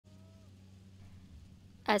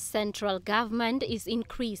As central government is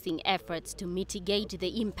increasing efforts to mitigate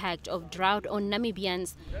the impact of drought on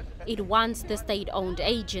Namibians, it wants the state-owned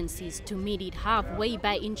agencies to meet it halfway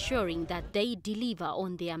by ensuring that they deliver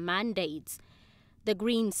on their mandates. The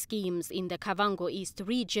green schemes in the Kavango East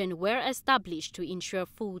region were established to ensure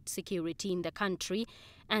food security in the country,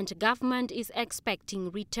 and government is expecting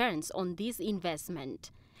returns on this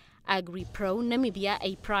investment. AgriPro Namibia,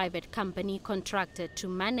 a private company contracted to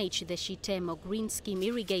manage the Shitemo Green Scheme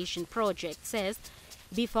irrigation project, says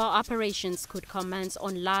before operations could commence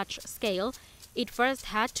on large scale, it first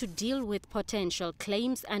had to deal with potential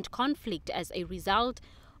claims and conflict as a result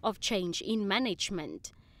of change in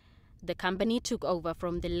management. The company took over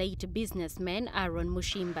from the late businessman Aaron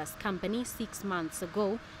Mushimba's company 6 months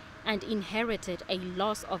ago and inherited a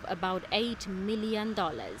loss of about $8 million.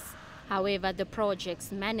 However, the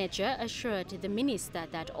project's manager assured the minister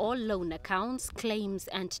that all loan accounts, claims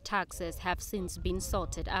and taxes have since been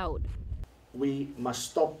sorted out. We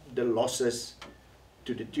must stop the losses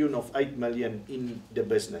to the tune of 8 million in the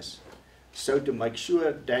business. So to make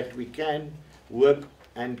sure that we can work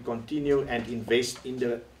and continue and invest in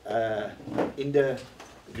the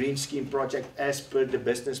Green Scheme project as per the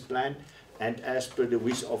business plan and as per the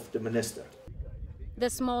wish of the minister. The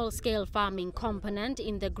small-scale farming component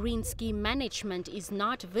in the Green Scheme management is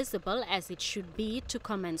not visible as it should be to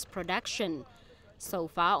commence production. So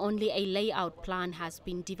far, only a layout plan has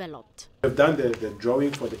been developed. We've done the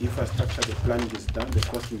drawing for the infrastructure, the planning is done, the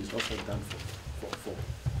costing is also done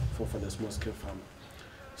for the small-scale farmer.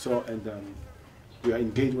 So, and we are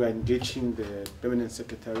engaging the permanent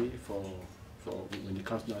secretary for when it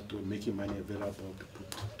comes now to making money available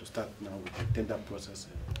to start now with the tender process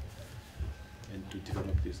and to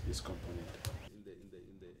develop this component.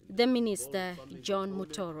 The minister, John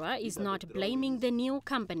Mutorwa, is not blaming the new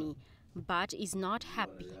company, but is not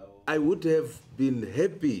happy. I would have been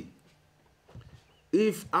happy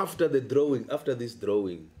if after this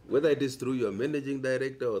drawing, whether it is through your managing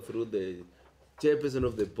director or through the chairperson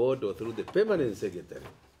of the board or through the permanent secretary,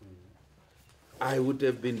 I would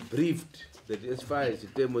have been briefed that as far as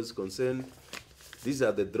Shitemo is concerned, these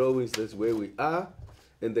are the drawings, that's where we are.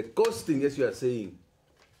 And the costing, as you are saying,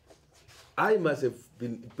 I must have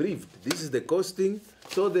been briefed. This is the costing,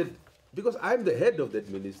 so that, because I'm the head of that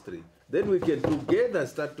ministry, then we can together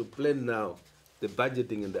start to plan now the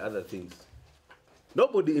budgeting and the other things.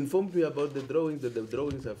 Nobody informed me about the drawings, that the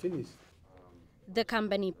drawings are finished. The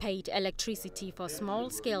company paid electricity for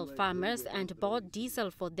small-scale farmers and bought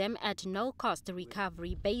diesel for them at no-cost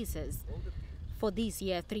recovery basis. For this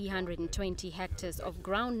year, 320 hectares of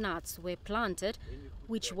groundnuts were planted,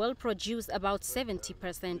 which will produce about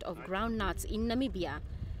 70% of groundnuts in Namibia.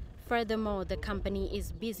 Furthermore, the company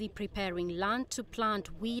is busy preparing land to plant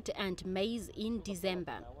wheat and maize in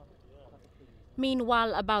December.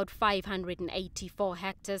 Meanwhile, about 584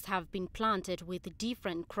 hectares have been planted with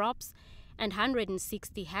different crops and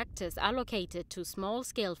 160 hectares allocated to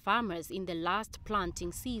small-scale farmers in the last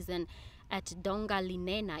planting season at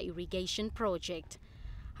Dongalinena irrigation project.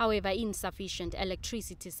 However, insufficient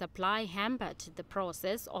electricity supply hampered the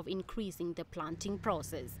process of increasing the planting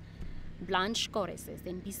process. Blanche Correses,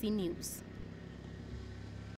 NBC News.